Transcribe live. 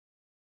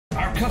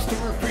Our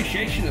customer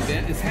appreciation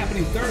event is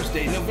happening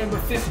Thursday, November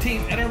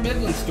 15th at our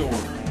Midland store.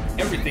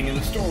 Everything in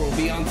the store will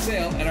be on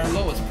sale at our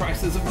lowest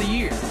prices of the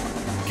year.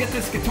 Get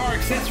this guitar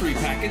accessory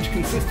package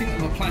consisting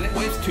of a Planet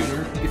Waves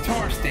tuner,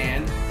 guitar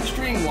stand,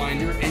 string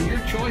winder, and your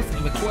choice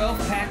of a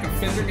 12-pack of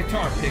Fender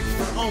guitar picks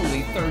for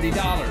only $30.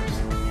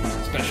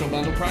 Special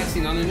bundle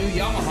pricing on a new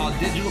Yamaha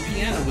digital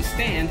piano with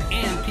stand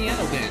and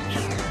piano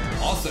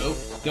bench. Also,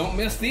 don't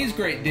miss these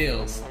great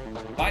deals.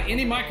 Buy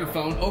any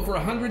microphone over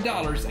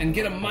 $100 and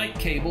get a mic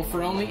cable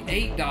for only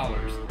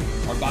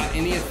 $8. Or buy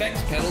any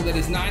effects pedal that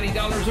is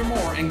 $90 or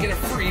more and get a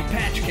free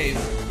patch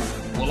cable.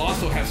 We'll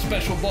also have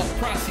special bulk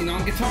pricing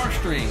on guitar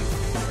strings.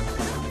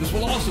 This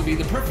will also be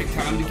the perfect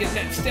time to get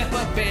that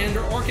step-up band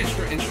or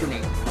orchestra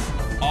instrument.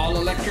 All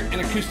electric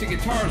and acoustic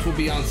guitars will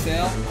be on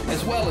sale,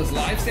 as well as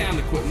live sound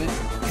equipment,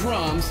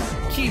 drums,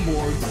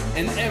 keyboards,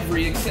 and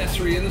every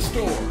accessory in the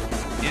store.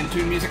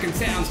 Intune Music and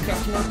Sound's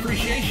Customer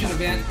Appreciation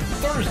Event,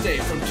 Thursday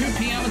from 2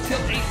 p.m. until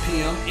 8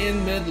 p.m.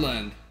 in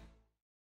Midland.